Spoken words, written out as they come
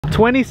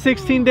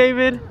2016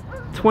 David,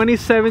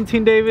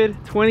 2017 David,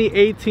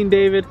 2018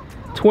 David,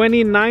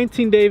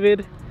 2019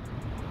 David,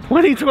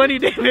 2020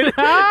 David.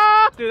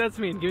 Dude, that's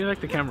mean. Give me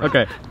like the camera.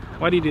 Okay.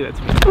 Why do you do that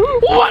to me?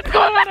 What's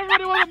going on,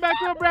 everybody? Welcome back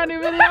to a brand new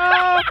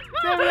video.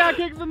 David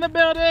Kicks in the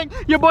building.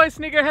 Your boy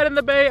Sneakerhead in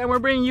the Bay, and we're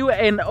bringing you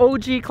an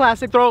OG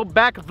classic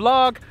throwback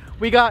vlog.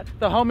 We got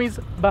the homies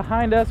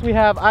behind us. We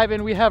have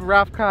Ivan, we have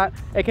Ralph Cott,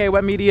 aka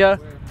Wet Media,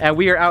 and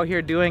we are out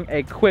here doing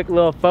a quick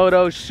little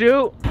photo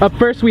shoot. Up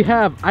first, we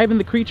have Ivan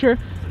the Creature.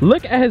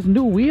 Look at his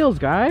new wheels,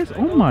 guys.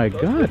 Oh my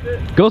god.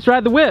 Ghost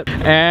ride the whip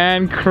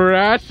and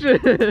crash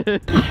it.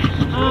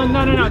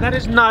 No, that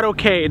is not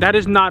okay. That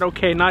is not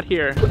okay. Not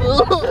here.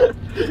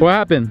 What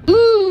happened?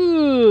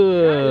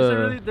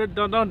 Ooh. Check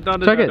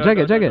it.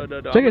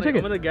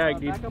 I'm gonna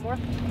gag, dude.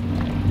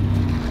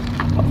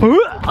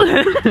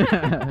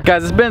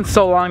 Guys, it's been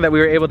so long that we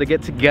were able to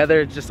get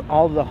together, just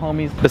all of the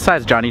homies.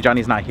 Besides Johnny,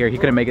 Johnny's not here, he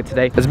couldn't make it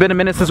today. It's been a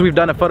minute since we've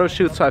done a photo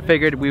shoot, so I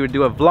figured we would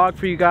do a vlog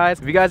for you guys.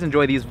 If you guys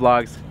enjoy these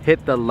vlogs,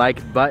 hit the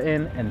like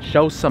button and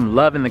show some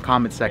love in the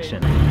comment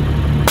section.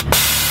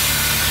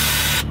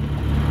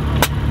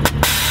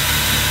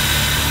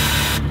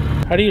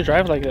 How do you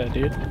drive like that,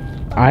 dude?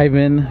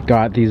 Ivan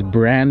got these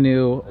brand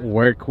new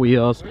work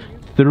wheels.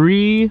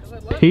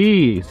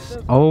 3-piece.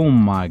 Oh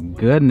my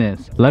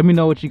goodness. Let me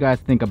know what you guys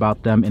think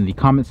about them in the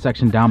comment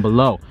section down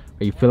below.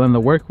 Are you feeling the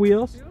work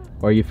wheels,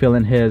 or are you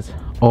feeling his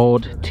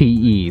old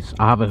TEs?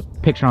 I'll have a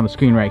picture on the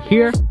screen right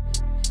here.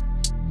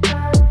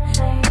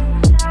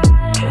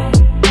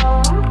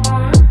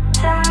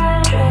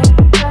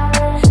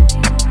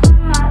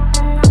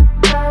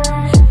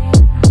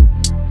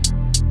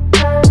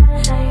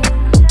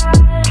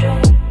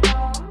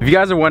 If you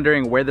guys are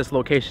wondering where this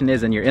location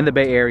is and you're in the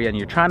Bay Area and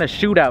you're trying to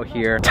shoot out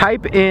here,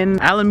 type in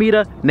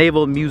Alameda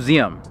Naval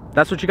Museum.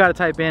 That's what you gotta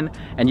type in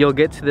and you'll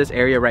get to this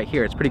area right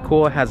here. It's pretty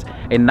cool. It has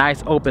a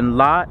nice open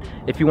lot.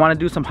 If you wanna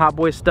do some Hot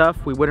Boy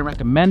stuff, we wouldn't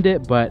recommend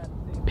it, but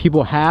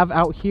people have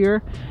out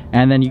here.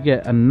 And then you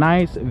get a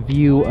nice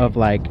view of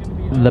like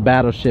the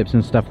battleships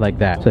and stuff like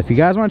that. So if you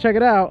guys wanna check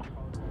it out,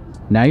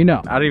 now you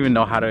know. I don't even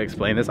know how to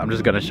explain this. I'm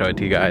just gonna show it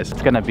to you guys.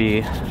 It's gonna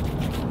be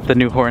the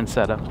new horn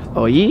setup.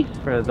 Oh yeah?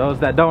 For those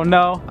that don't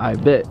know, I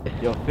bet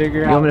you'll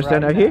figure out. You want me to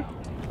stand out here?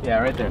 Yeah,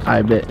 right there.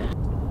 I bet.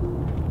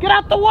 Get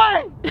out the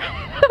way!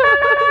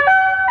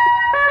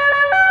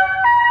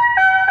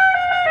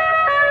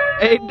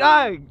 Hey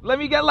dog, let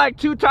me get like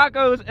 2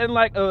 tacos and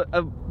like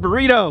a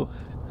burrito.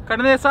 Carne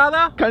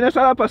asada? Carne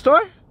asada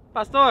pastor?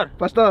 Pastor.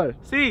 Pastor.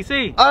 Sí,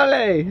 sí.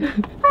 Ole!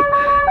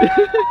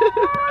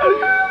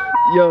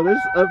 Yo, this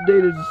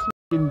update is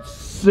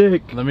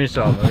sick. Let me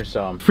show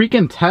him.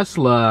 Freaking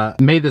Tesla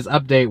made this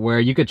update where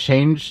you could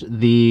change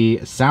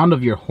the sound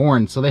of your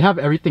horn. So they have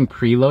everything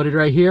preloaded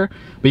right here,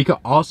 but you could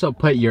also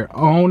put your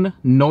own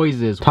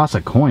noises. Toss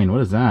a coin.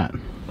 What is that?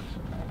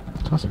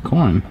 Toss a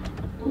coin.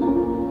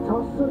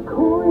 Toss a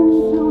coin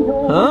to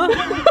your... Huh?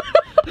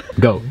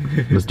 Go.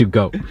 Let's do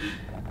go.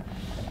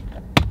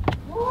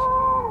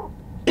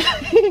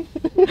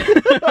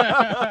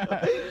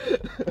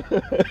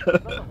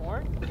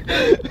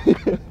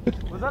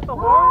 Was that the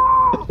horn?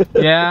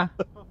 Yeah,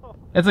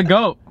 it's a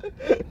goat.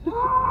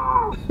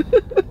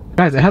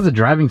 Guys, it has a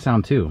driving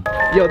sound too.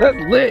 Yo, that's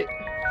lit.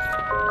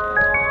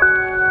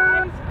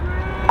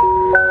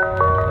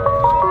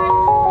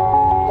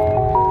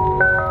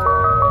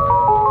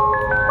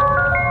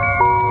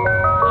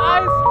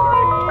 Ice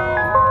cream.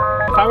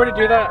 If I were to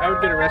do that, I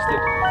would get arrested.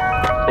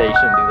 Yeah, you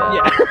shouldn't do that.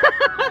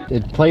 Yeah.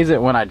 It plays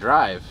it when I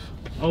drive.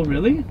 Oh,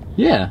 really?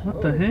 Yeah.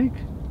 What the heck?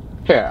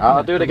 Here,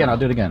 I'll do it again.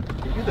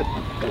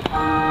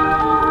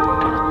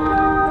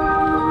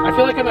 I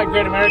feel like I'm at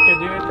Great America,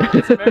 dude.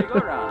 It's a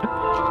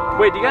merry-go-round.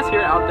 Wait, do you guys hear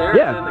it out there?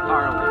 Yeah. In the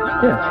car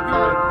only?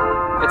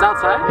 Yeah. It's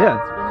outside? Yeah.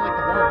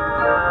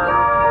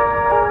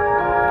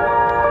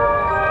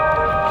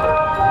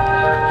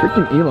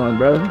 Freaking Elon,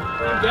 bro.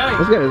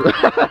 Let's get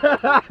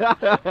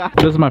it.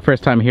 This is my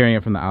first time hearing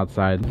it from the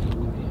outside.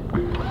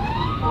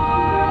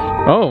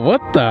 Oh,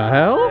 what the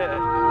hell?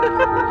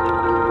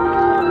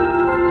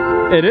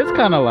 It is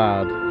kind of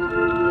loud.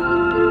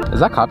 Is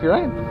that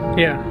copyright?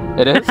 Yeah.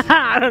 It is?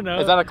 I don't know.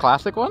 Is that a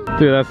classic one?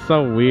 Dude, that's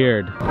so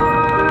weird.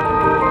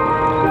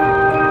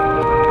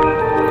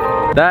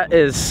 That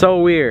is so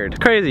weird.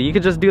 Crazy. You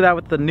could just do that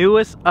with the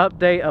newest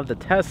update of the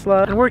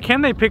Tesla. And where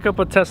can they pick up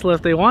a Tesla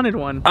if they wanted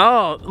one?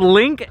 Oh,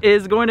 link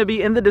is going to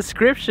be in the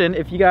description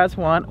if you guys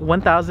want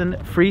 1,000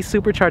 free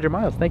supercharger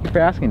miles. Thank you for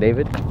asking,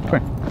 David.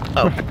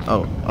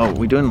 Oh,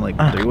 we doing like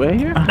 3-way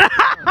here?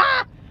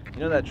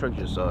 You know that truck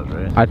just saw us,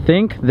 right? I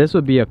think this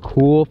would be a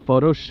cool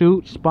photo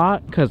shoot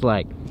spot because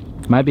like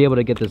might be able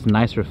to get this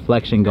nice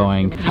reflection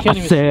going. I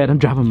said I'm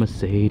driving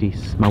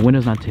Mercedes. My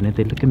windows not tinted.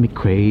 They look at me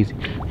crazy.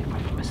 I'm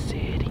driving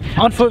Mercedes.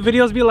 On foot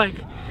videos be like.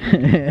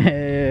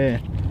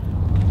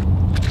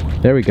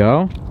 There we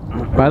go.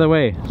 By the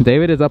way,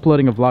 David is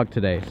uploading a vlog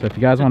today. So if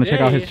you guys want to check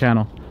out his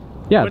channel.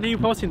 Yeah. When are you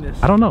posting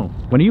this? I don't know.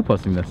 When are you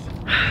posting this?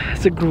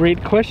 It's a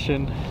great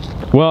question.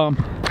 Well,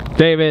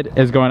 David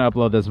is going to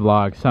upload this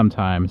vlog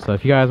sometime. So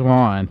if you guys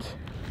want,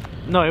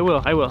 No, I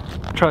will.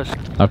 Trust.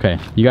 Okay,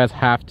 you guys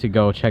have to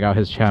go check out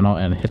his channel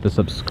and hit the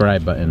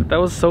subscribe button. That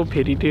was so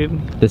pity,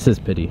 dude. This is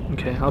pity.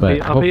 Okay, I'll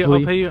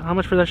pay you. How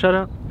much for that shout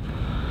out?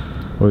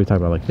 What are we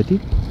talking about, like 50?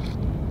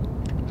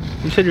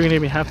 You said you were gonna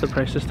give me half the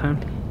price this time.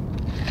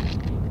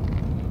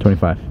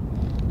 25.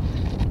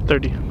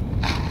 30.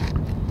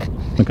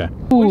 Okay.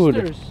 Food.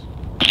 Oysters.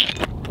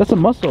 That's a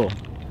mussel.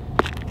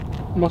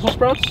 Mussel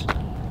sprouts?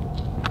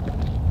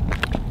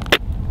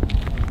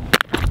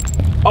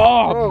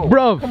 Oh,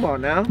 bruv. Come on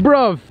now.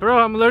 Bruv. Bro,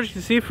 I'm allergic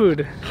to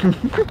seafood.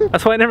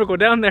 That's why I never go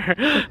down there.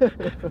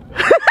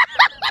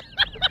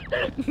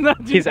 No,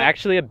 He's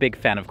actually a big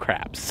fan of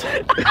crabs.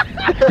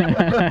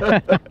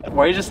 Why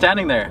are you just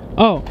standing there?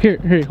 Oh, here,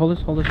 hold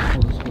this.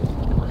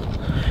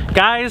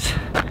 Guys,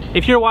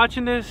 if you're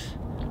watching this,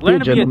 learn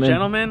to be a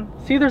gentleman.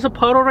 See, there's a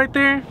puddle right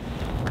there.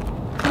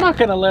 I'm not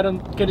gonna let him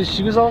get his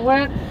shoes all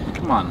wet.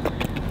 Come on.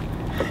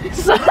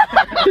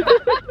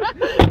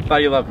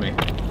 Thought you loved me.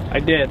 I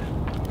did.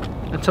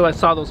 Until I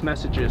saw those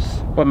messages.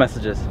 What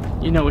messages?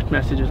 You know which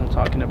messages I'm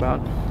talking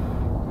about.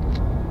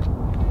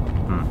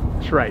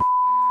 That's right.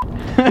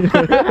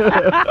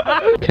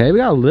 Okay, we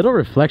got a little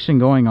reflection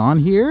going on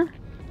here.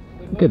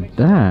 Look at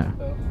that.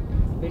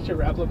 Makes your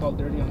wrap look all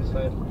dirty on the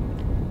side.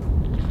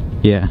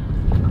 Yeah.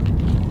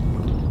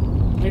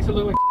 Makes it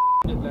look like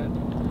did that.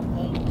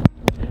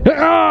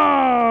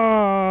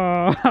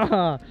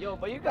 Yo,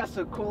 but you got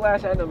some cool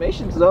ass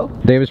animations though.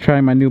 David's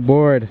trying my new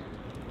board.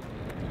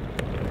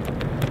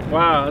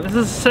 Wow, this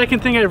is the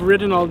second thing I've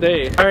ridden all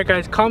day. All right,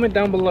 guys, comment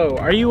down below.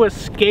 Are you a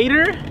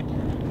skater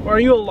or are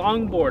you a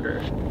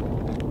longboarder?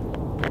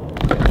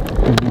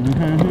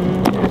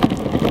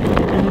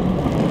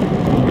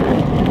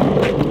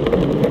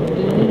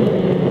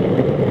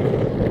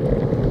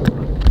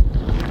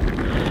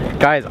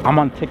 Guys, I'm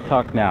on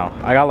TikTok now.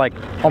 I got like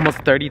almost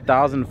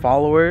 30,000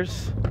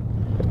 followers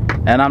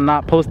and I'm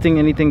not posting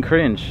anything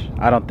cringe,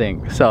 I don't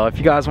think. So if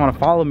you guys want to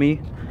follow me,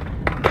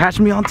 catch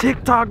me on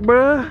TikTok,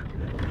 bruh.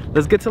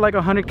 Let's get to like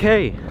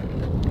 100K.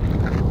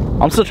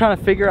 I'm still trying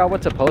to figure out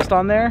what to post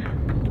on there,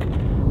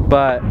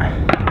 but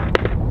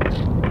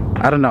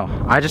I don't know.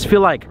 I just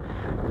feel like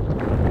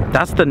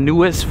that's the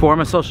newest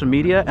form of social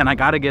media and I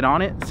gotta get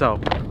on it. So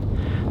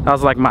that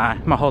was like my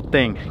whole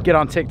thing. Get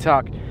on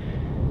TikTok,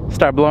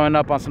 start blowing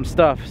up on some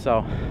stuff.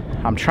 So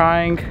I'm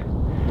trying.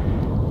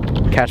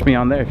 Catch me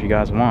on there if you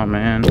guys want,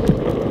 man.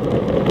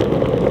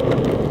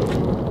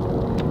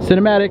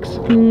 Cinematics.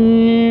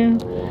 New.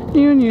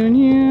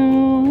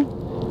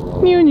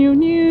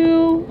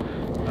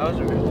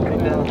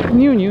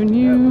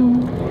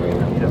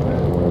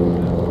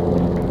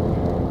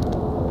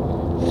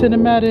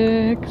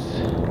 Cinematics.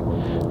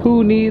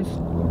 Who needs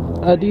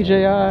a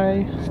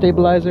DJI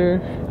stabilizer?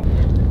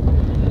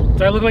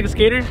 Do I look like a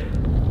skater?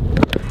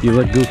 You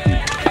look goofy.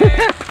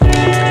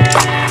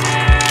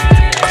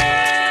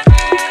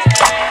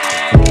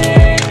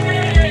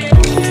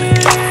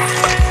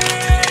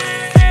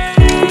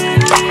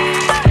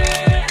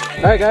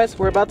 Alright guys,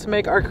 we're about to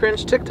make our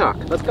cringe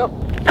TikTok. Let's go.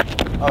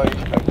 Oh,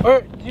 yeah.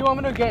 Or do you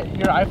want me to get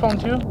your iPhone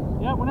too?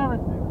 Yeah, whenever.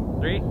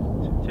 3, 2,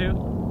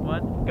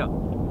 1, go.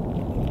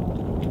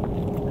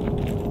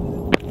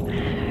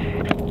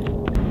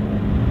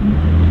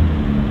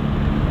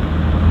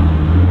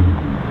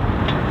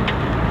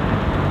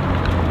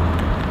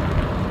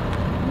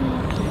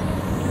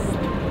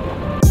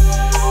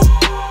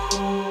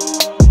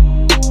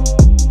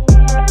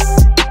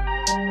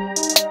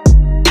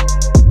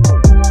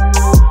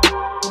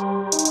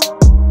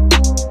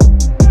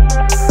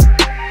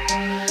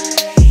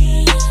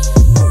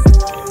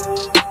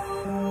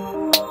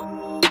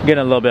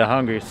 Getting a little bit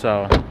hungry,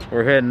 so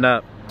we're hitting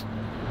up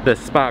this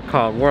spot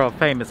called World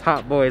Famous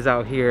Hot Boys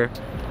out here.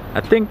 I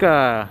think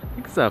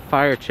it's a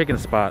fire chicken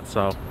spot,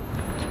 so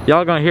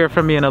y'all gonna hear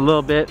from me in a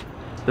little bit.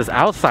 This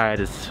outside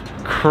is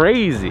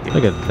crazy.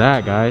 Look at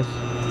that, guys.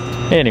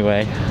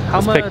 Anyway,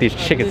 let's pick these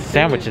chicken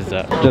sandwiches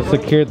up. Just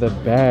secured the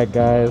bag,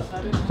 guys.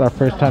 It's our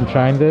first time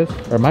trying this,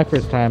 or my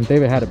first time.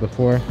 David had it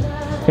before.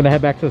 Gonna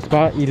head back to the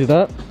spot, eat it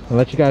up, and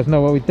let you guys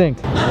know what we think.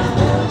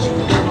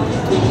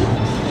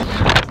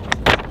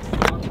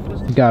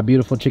 Got a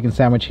beautiful chicken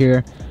sandwich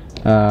here.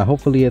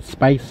 Hopefully it's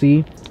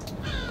spicy.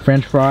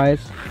 French fries.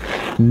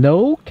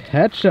 No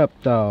ketchup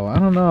though. I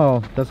don't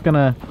know.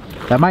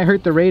 That might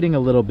hurt the rating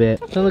a little bit.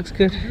 That looks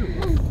good.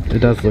 It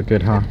does look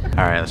good, huh?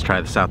 All right, let's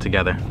try this out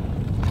together.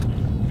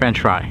 French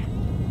fry.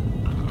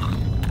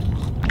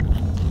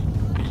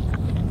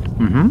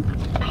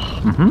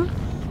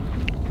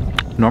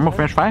 Normal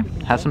French fry.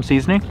 Has some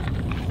seasoning.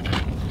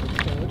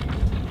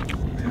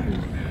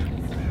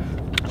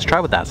 Let's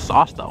try with that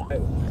sauce though.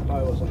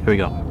 Here we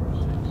go.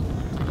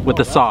 With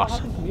the sauce.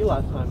 That happened to me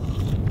last time.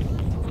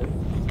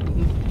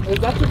 Is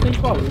that the same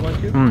spot we went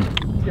to?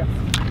 Yeah.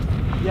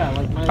 Yeah,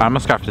 like my... I'm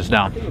gonna scarf this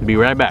down. Be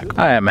right back.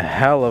 I am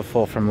hella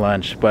full from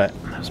lunch, but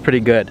it was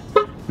pretty good.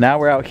 Now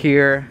we're out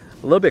here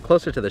a little bit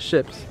closer to the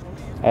ships,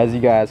 as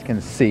you guys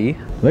can see.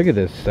 Look at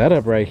this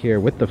setup right here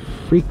with the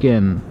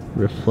freaking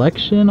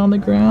reflection on the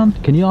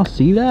ground. Can you all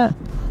see that?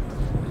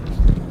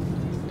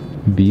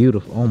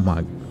 Beautiful.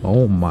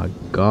 Oh my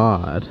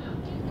god.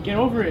 Get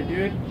over it,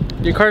 dude.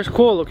 Your car's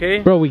cool, okay?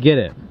 Bro, we get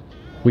it.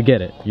 We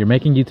get it. You're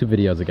making YouTube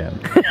videos again.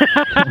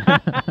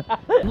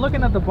 I'm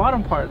looking at the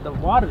bottom part, the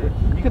water.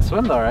 You can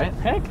swim though, right?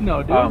 Heck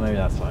no, dude. Oh, maybe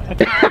that's why.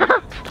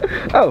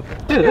 Oh,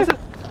 Dude, this is...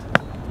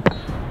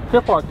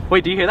 flip walk.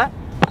 Wait, do you hear that?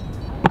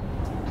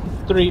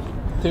 3,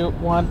 2,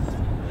 1.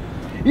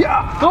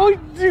 Yeah! Oh,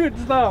 dude,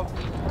 stop.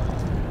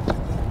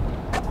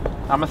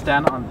 I'm gonna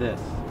stand on this.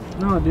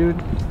 No,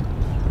 dude.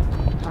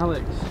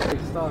 Alex,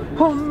 stop. Dude.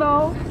 Oh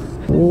no!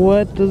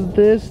 What does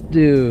this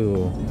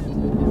do?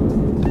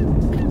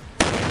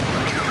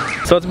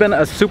 So it's been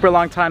a super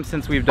long time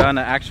since we've done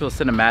an actual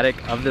cinematic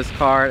of this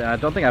car, and I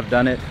don't think I've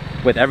done it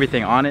with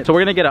everything on it. So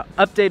we're gonna get an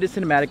updated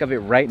cinematic of it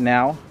right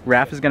now.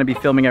 Raph is gonna be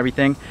filming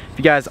everything. If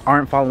you guys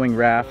aren't following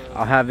Raph,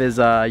 I'll have his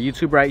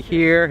YouTube right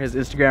here, his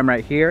Instagram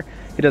right here.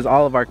 He does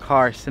all of our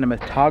car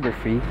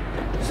cinematography.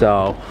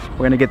 So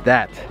we're gonna get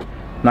that.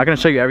 I'm not gonna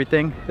show you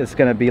everything. It's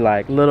gonna be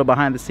like little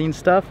behind the scenes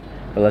stuff,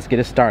 but let's get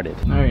it started.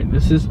 All right,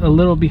 this is a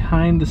little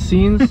behind the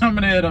scenes. I'm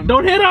gonna hit him.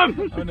 Don't hit him!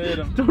 I'm gonna hit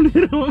him. Don't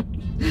hit him.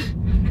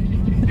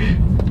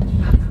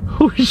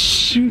 Oh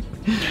shoot.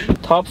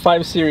 Top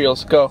 5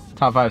 cereals, go.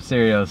 Top 5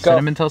 cereals. Go.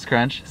 Cinnamon Toast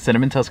Crunch,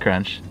 Cinnamon Toast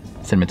Crunch,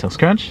 Cinnamon Toast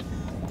Crunch,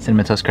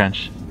 Cinnamon Toast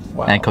Crunch,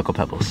 Wow. and Cocoa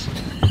Pebbles.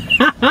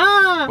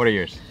 What are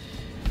yours?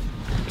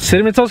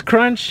 Cinnamon Toast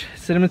Crunch,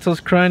 Cinnamon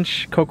Toast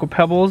Crunch, Cocoa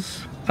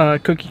Pebbles,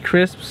 Cookie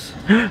Crisps,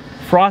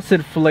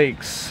 Frosted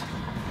Flakes.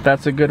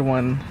 That's a good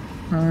one.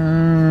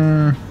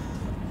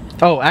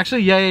 Oh,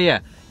 actually, yeah.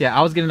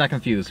 I was getting that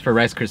confused for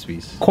Rice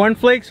Krispies. Corn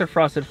Flakes or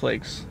Frosted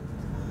Flakes?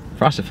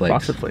 Frosted Flakes.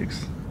 Frosted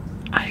Flakes.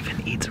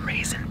 Ivan eats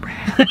raisin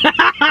bread.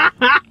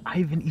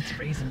 Ivan eats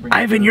raisin bread.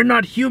 Ivan, you're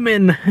not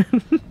human.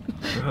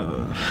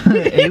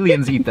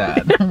 Aliens eat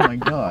that. Oh my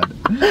god.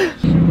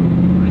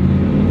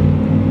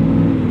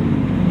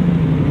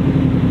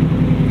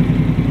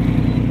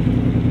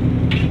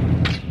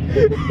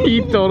 He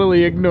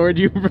totally ignored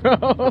you, bro.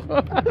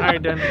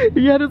 Alright, done.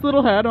 He had his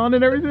little hat on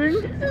and everything.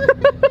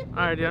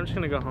 Alright, dude, I'm just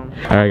gonna go home.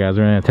 Alright guys,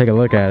 we're gonna take a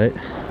look at it.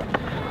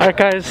 Alright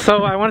guys,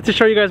 so I wanted to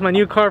show you guys my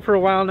new car for a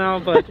while now,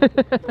 but...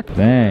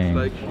 Dang.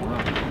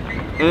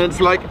 And it's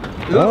like,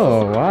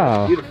 Oh,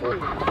 wow. beautiful.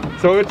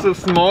 So it's a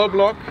small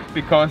block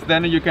because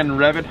then you can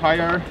rev it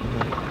higher.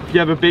 If you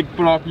have a big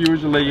block,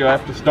 usually you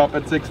have to stop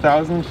at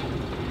 6,000.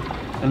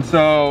 And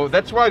so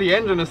that's why the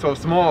engine is so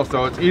small,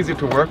 so it's easy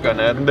to work on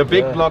it. And the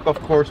big block, of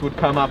course, would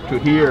come up to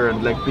here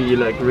and like be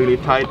like really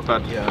tight,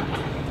 but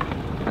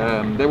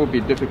that would be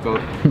difficult.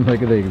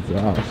 Look at the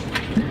exhaust.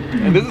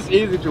 And this is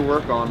easy to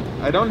work on.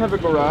 I don't have a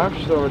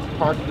garage, so it's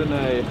parked in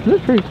a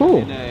That's pretty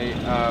cool.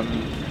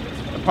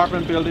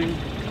 Apartment building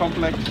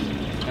complex,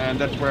 and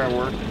that's where I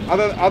work.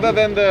 Other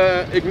than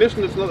the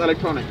ignition, it's not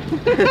electronic.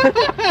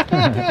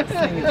 This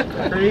thing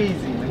is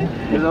crazy,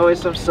 man. There's always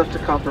some stuff to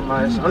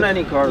compromise on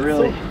any car,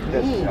 really.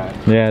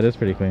 Yeah, it is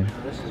pretty clean.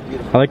 This is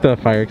beautiful. I like the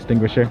fire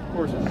extinguisher. Of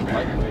course, it's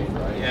lightweight,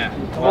 right? Yeah.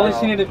 I've only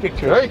seen it in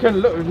pictures. Yeah, you can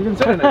look. You can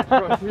sit in it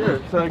right here.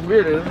 It's like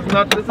weird. This is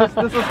not. This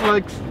is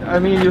like. I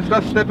mean, you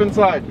just step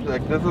inside.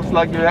 Like this is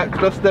like you have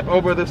just step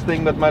over this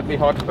thing that might be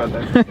hot, but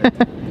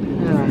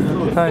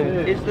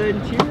Is the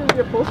interior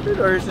reupholstered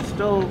or is it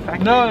still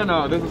factory?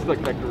 No. This is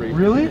like factory.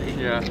 Really?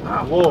 Yeah.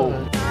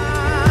 Whoa.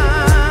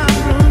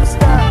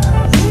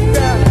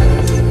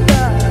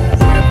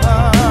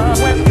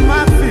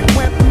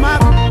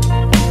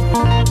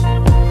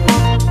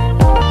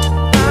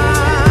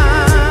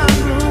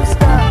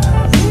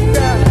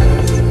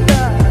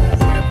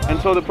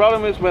 So the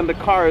problem is when the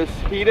car is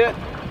heated,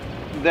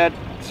 that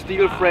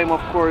steel frame,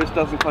 of course,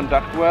 doesn't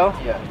conduct well.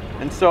 Yeah.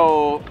 And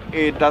so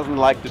it doesn't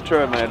like the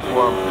turn when it's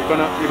warm.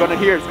 You're gonna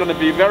hear it's gonna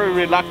be very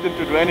reluctant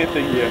to do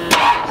anything here.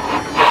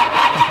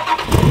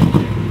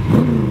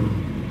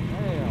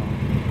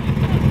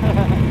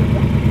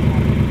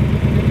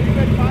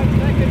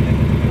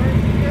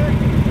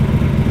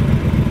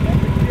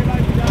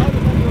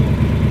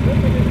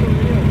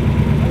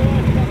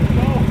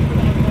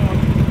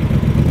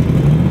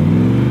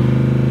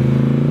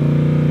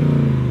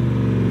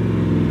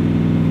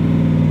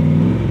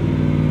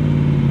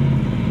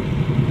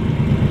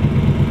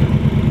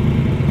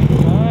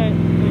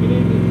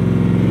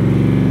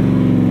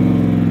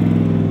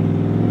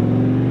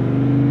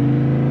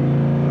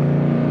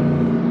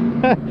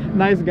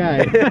 Nice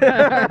guy.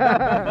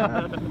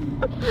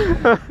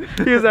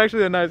 He is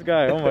actually a nice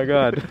guy. Oh my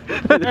god.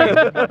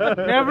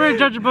 Never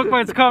judge a book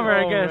by its cover,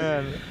 I guess.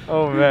 Man.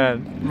 Oh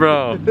man,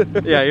 bro.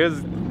 Yeah,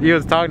 he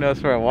was talking to us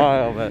for a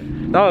while, but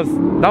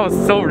that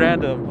was so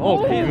random.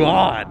 Oh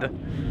god.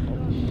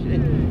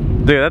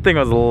 Dude, that thing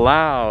was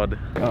loud.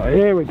 Oh,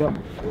 here we go.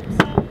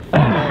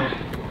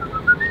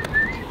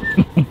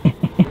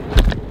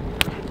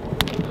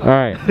 All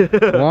right,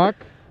 walk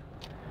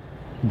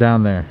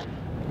down there.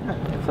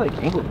 It's like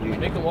angled, dude.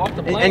 Make it walk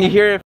the plank. And you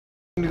hear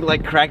it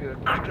like crack.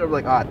 I'm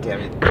like, ah,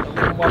 damn it.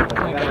 Walk the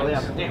plank.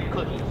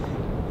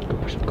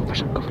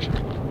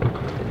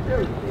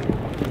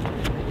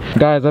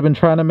 Guys, I've been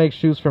trying to make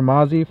shoes for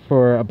Mozzie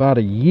for about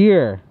a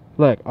year.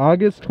 Look,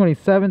 August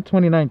 27,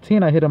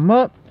 2019, I hit him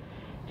up.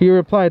 He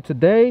replied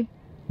today.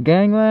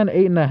 Gangland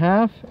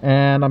 8.5,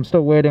 and I'm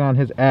still waiting on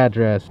his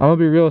address. I'm gonna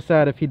be real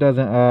sad if he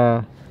doesn't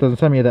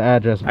send me the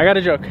address. I got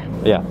a joke.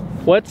 Yeah.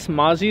 What's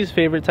Mozzie's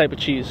favorite type of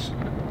cheese?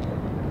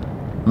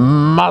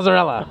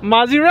 Mozzarella.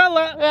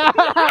 Mozzarella.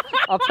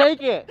 I'll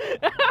take it.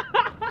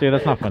 Dude,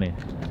 that's not funny.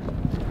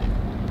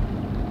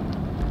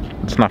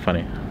 It's not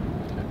funny.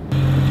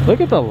 Look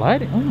at the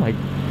lighting. Oh my.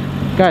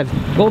 Guys,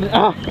 golden.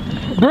 Ah.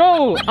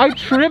 Bro, I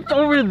tripped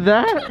over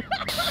that.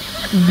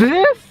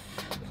 This?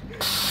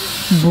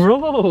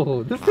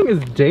 Bro, this thing is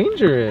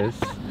dangerous.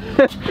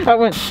 I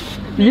went,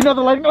 you know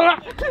the lighting?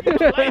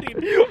 The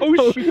lighting.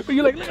 Oh shoot.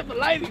 You're like, look at the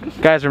lighting.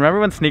 Guys, remember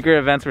when sneaker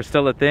events were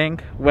still a thing?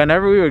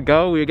 Whenever we would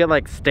go, we would get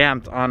like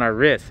stamped on our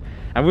wrists.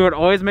 And we would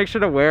always make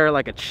sure to wear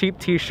like a cheap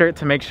t-shirt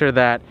to make sure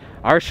that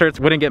our shirts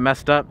wouldn't get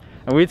messed up.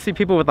 And we'd see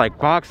people with like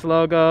box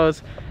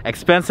logos,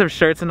 expensive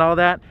shirts and all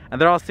that,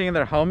 and they're all seeing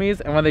their homies,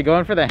 and when they go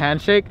in for the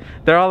handshake,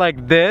 they're all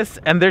like this,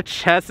 and their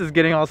chest is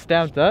getting all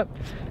stamped up.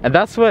 And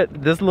that's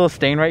what this little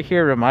stain right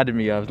here reminded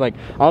me of. Like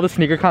all the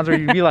sneaker cons where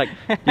you'd be like,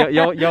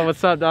 yo,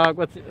 what's up, dog?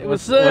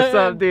 What's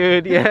up,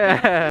 dude?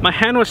 Yeah. My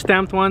hand was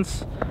stamped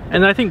once,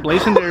 and I think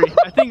Blazendary.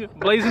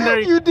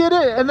 You did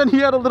it, and then he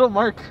had a little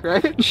mark,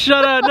 right?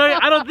 Shut up. No,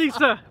 I don't think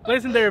so.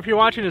 Blazendary, if you're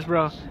watching this,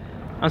 bro,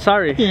 I'm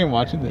sorry. He ain't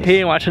watching this. He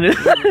ain't watching this.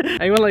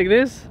 I went like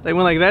this. I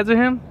went like that to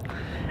him.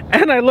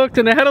 And I looked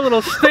and I had a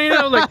little stain.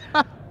 I was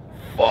like,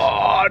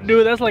 oh,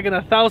 dude, that's like an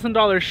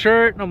 $1,000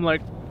 shirt. And I'm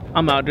like,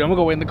 I'm out, dude. I'm gonna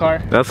go wait in the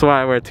car. That's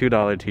why I wear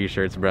 $2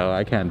 t-shirts, bro.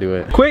 I can't do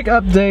it. Quick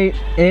update.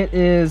 It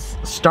is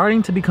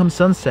starting to become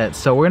sunset.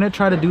 So we're gonna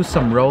try to do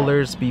some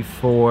rollers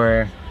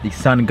before the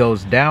sun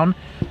goes down.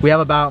 We have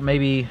about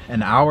maybe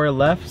an hour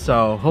left,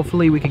 so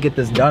hopefully we can get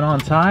this done on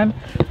time.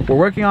 We're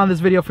working on this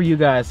video for you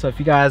guys, so if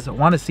you guys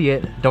want to see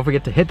it, don't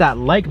forget to hit that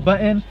like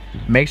button,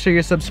 make sure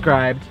you're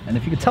subscribed, and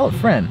if you could tell a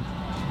friend,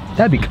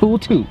 that'd be cool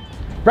too,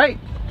 right?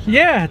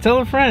 Yeah, tell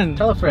a friend.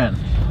 Tell a friend.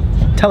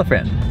 Tell a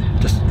friend.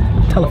 Just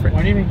tell a friend.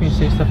 Why do you make me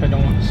say stuff I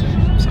don't want to say?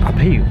 So I'll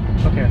pay you.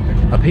 Okay.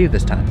 I'll pay you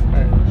this time.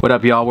 All right. What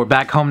up, y'all? We're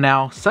back home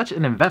now. Such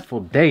an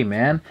eventful day,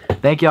 man.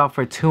 Thank y'all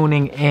for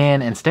tuning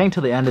in and staying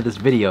till the end of this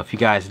video. If you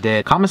guys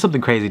did, comment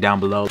something crazy down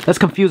below. Let's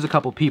confuse a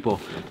couple people.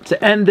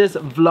 To end this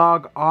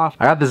vlog off,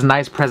 I got this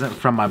nice present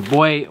from my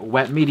boy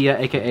Wet Media,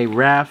 aka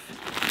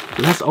Raf.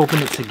 Let's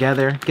open it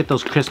together, get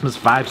those Christmas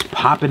vibes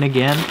popping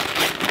again.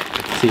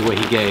 See what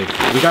he gave.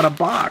 We got a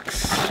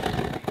box.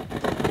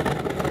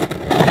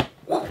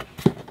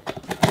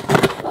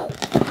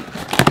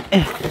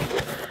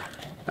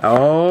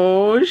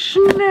 Oh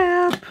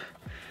snap.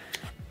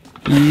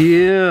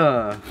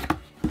 Yeah.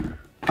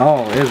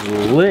 Oh, it's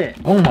lit.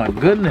 Oh my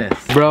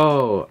goodness.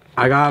 Bro,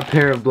 I got a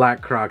pair of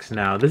black Crocs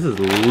now. This is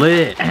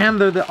lit. And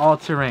they're the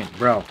all-terrain,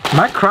 bro.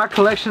 My Croc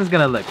collection is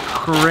gonna look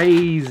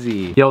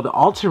crazy. Yo, the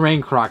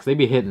all-terrain Crocs, they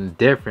be hitting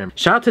different.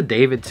 Shout out to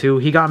David too.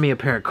 He got me a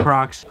pair of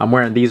Crocs. I'm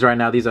wearing these right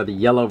now. These are the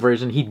yellow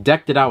version. He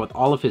decked it out with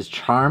all of his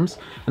charms.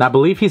 And I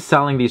believe he's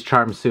selling these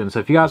charms soon. So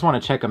if you guys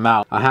want to check him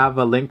out, I'll have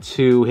a link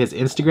to his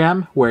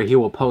Instagram where he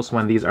will post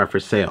when these are for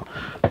sale.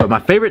 But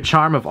my favorite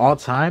charm of all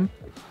time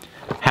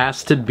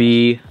has to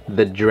be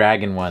the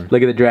dragon one.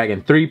 Look at the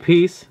dragon,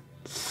 3-piece,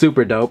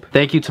 super dope.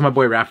 Thank you to my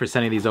boy Raf for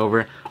sending these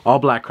over. All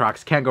black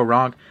Crocs, can't go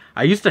wrong.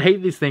 I used to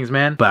hate these things,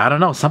 man, but I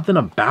don't know, something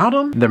about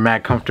them, they're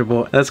mad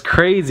comfortable. That's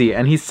crazy.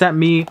 And he sent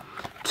me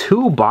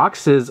 2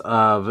 boxes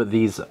of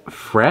these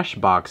fresh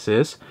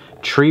boxes.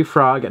 Tree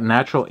Frog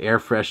natural air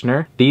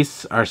freshener.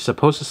 These are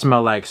supposed to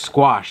smell like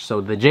squash, so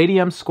the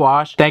JDM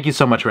squash. Thank you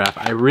so much, Raf.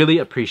 I really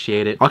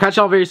appreciate it. I'll catch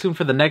y'all very soon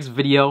for the next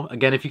video.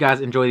 Again, if you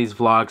guys enjoy these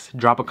vlogs,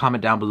 drop a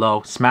comment down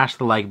below, smash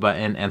the like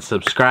button, and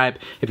subscribe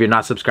if you're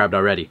not subscribed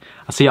already.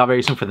 I'll see y'all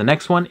very soon for the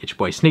next one. It's your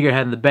boy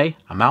Sneakerhead in the Bay.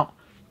 I'm out.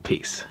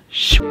 Peace.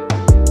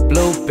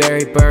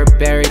 Blueberry,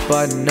 Burberry,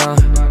 butternut,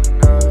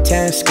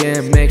 tan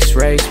skin, mixed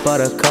race,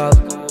 buttercup.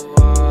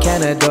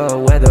 Canada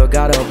weather,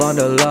 got a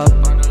bundle up.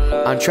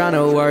 I'm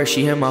tryna work,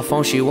 she hit my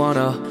phone, she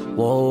wanna,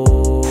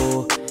 whoa.